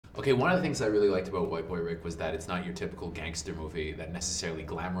Okay, one of the things I really liked about White Boy Rick was that it's not your typical gangster movie that necessarily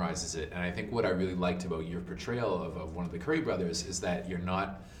glamorizes it. And I think what I really liked about your portrayal of one of the Curry brothers is that you're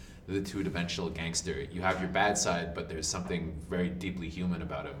not the two-dimensional gangster. You have your bad side, but there's something very deeply human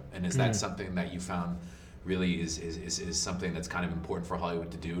about him. And is that something that you found really is something that's kind of important for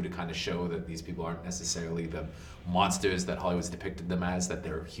Hollywood to do, to kind of show that these people aren't necessarily the monsters that Hollywood's depicted them as, that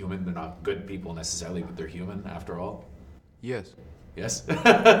they're human, they're not good people necessarily, but they're human after all? Yes. Yes?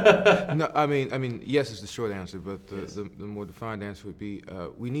 No, I mean, yes is the short answer, but the more defined answer would be,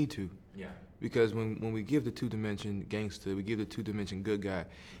 we need to. Yeah. Because when we give the two-dimension gangster, we give the two-dimension good guy,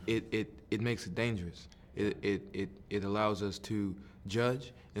 it makes it dangerous. It allows us to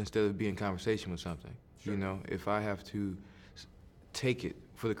judge instead of be in conversation with something. Sure. You know, if I have to take it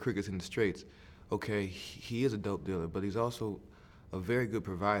for the crickets in the straits, okay, he is a dope dealer, but he's also a very good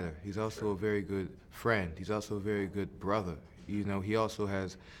provider. He's also a very good friend. He's also a very good brother. You know, he also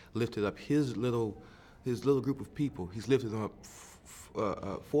has lifted up his little group of people. He's lifted them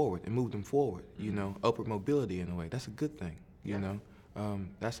up forward and moved them forward. You know, upward mobility in a way. That's a good thing. You know,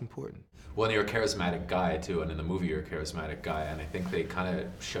 that's important. Well, and you're a charismatic guy too, and in the movie you're a charismatic guy, and I think they kind of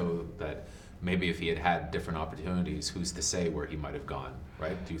show that maybe if he had had different opportunities, who's to say where he might have gone,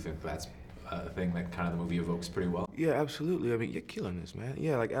 right? Do you think that's a thing that kind of the movie evokes pretty well? Yeah, absolutely. I mean, you're killing this, man.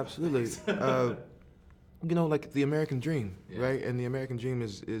 Yeah, like absolutely. You know, like the American dream, right? And the American dream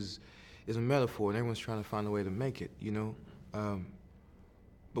is a metaphor, and everyone's trying to find a way to make it, you know?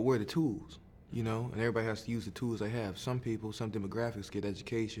 But where are the tools, you know? And everybody has to use the tools they have. Some people, some demographics get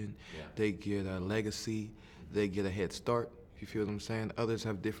education, they get a legacy, they get a head start, if you feel what I'm saying. Others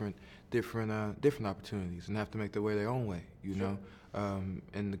have different opportunities and have to make their way their own way, you know?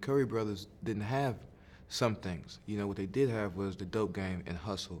 And the Curry brothers didn't have some things. You know, what they did have was the dope game and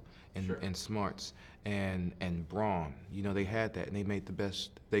hustle and smarts and brawn. You know, they had that, and they made the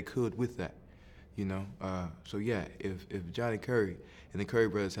best they could with that, you know? So yeah, if Johnny Curry and the Curry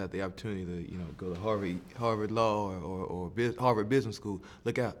brothers had the opportunity to, you know, go to Harvard Law or Harvard Business School,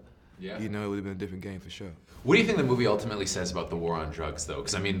 look out. Yeah. You know, it would have been a different game for sure. What do you think the movie ultimately says about the war on drugs, though?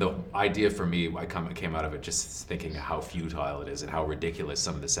 Because, I mean, the idea for me, I came out of it just thinking how futile it is and how ridiculous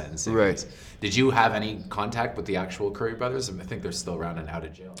some of the sentencing is. Did you have any contact with the actual Curry brothers? I think they're still around and out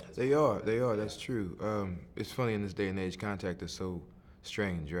of jail. They are, that's true. It's funny in this day and age, contact is so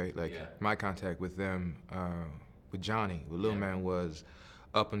strange, right? Like, my contact with them, with Johnny, with Lil Man, was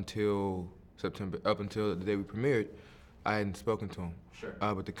up until the day we premiered, I hadn't spoken to him. Sure.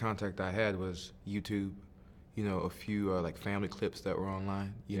 But the contact I had was YouTube, you know, a few like family clips that were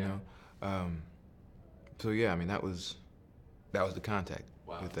online, you know. So yeah, I mean that was the contact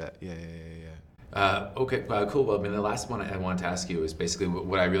with that. Yeah. Okay, cool. Well, I mean, the last one I wanted to ask you is basically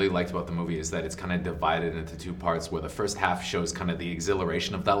what I really liked about the movie is that it's kind of divided into two parts, where the first half shows kind of the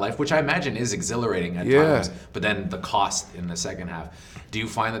exhilaration of that life, which I imagine is exhilarating at times, but then the cost in the second half. Do you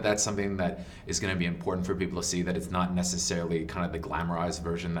find that that's something that is going to be important for people to see, that it's not necessarily kind of the glamorized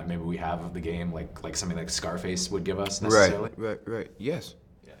version that maybe we have of the game, like something like Scarface would give us necessarily? Right. Yes.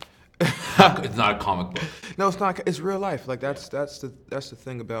 It's not a comic book. No, it's not. It's real life. Like that's the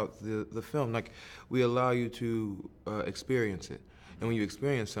thing about the film. Like, we allow you to experience it, and when you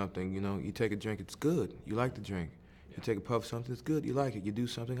experience something, you know, you take a drink, it's good. You like the drink. You take a puff of something, it's good. You like it. You do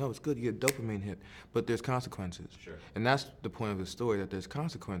something, oh, it's good. You get a dopamine hit, but there's consequences. Sure. And that's the point of the story, that there's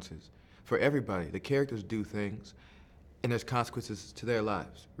consequences for everybody. The characters do things, and there's consequences to their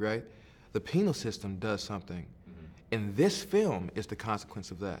lives, right? The penal system does something, and this film is the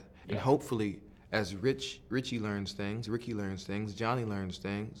consequence of that. And hopefully, as Richie learns things, Ricky learns things, Johnny learns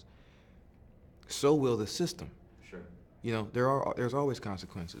things, so will the system. Sure. You know, there's always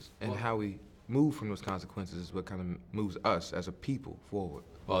consequences, and how we move from those consequences is what kind of moves us as a people forward.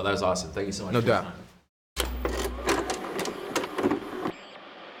 Well, that was awesome. Thank you so much. No doubt.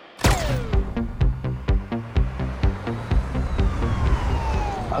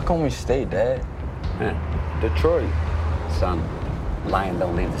 How come we stayed, Dad? Detroit. Son, lion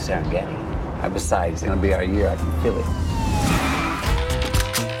don't leave the Serengeti. And besides, it's gonna be our year. I can feel it.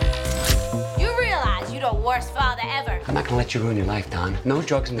 You realize you're the worst father ever. I'm not gonna let you ruin your life, Don. No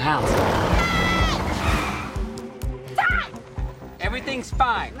drugs in the house. Don! Everything's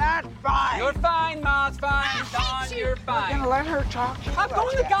fine. Not fine. You're fine, Ma's fine. Don, you're fine. I'm gonna let her talk to you. I'm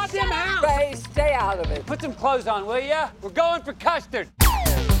going to the goddamn house. Ray, stay out of it. Put some clothes on, will ya? We're going for custard.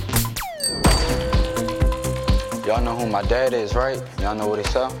 Y'all know who my dad is, right? Y'all know what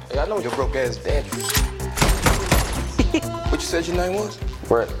it's up? Hey, I know your broke ass daddy. What you said your name was?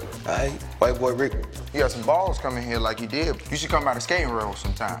 Rick. Alright, white boy Rick. You got some balls coming here like you did. You should come out of skating road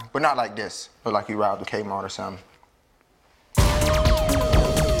sometime, but not like this. Look like you robbed the Kmart or something.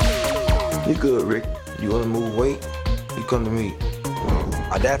 You good, Rick. You wanna move weight? You come to me.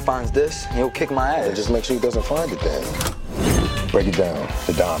 My dad finds this, he'll kick my ass. Just make sure he doesn't find it then. Break it down.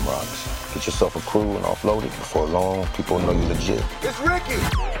 The dime robbers. Get yourself a crew and offload it. Before long, people know you're legit. It's Ricky.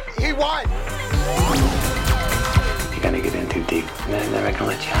 He won. You're gonna get in too deep, and they're never gonna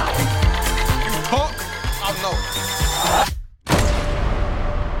let you out. You punk. I know.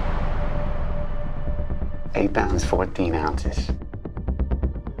 8 pounds, 14 ounces.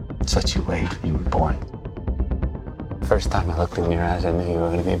 That's what you weighed when you were born. First time I looked in your eyes, I knew you were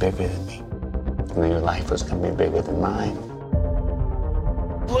gonna be bigger than me. I knew your life was gonna be bigger than mine.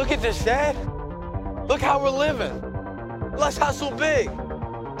 Look at this, Dad. Look how we're living. Let's hustle big.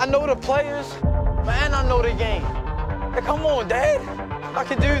 I know the players, and I know the game. Hey, come on, Dad. I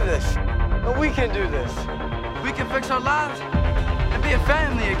can do this. And we can do this. We can fix our lives and be a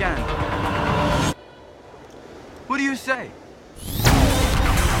family again. What do you say?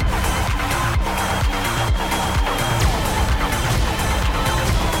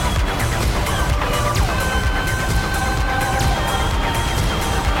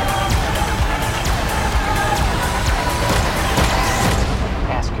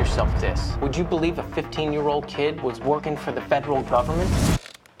 Ask yourself this. Would you believe a 15-year-old kid was working for the federal government?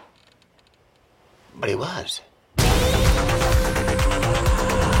 But he was.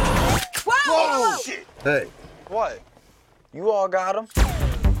 Whoa! Shit. Hey. What? You all got him?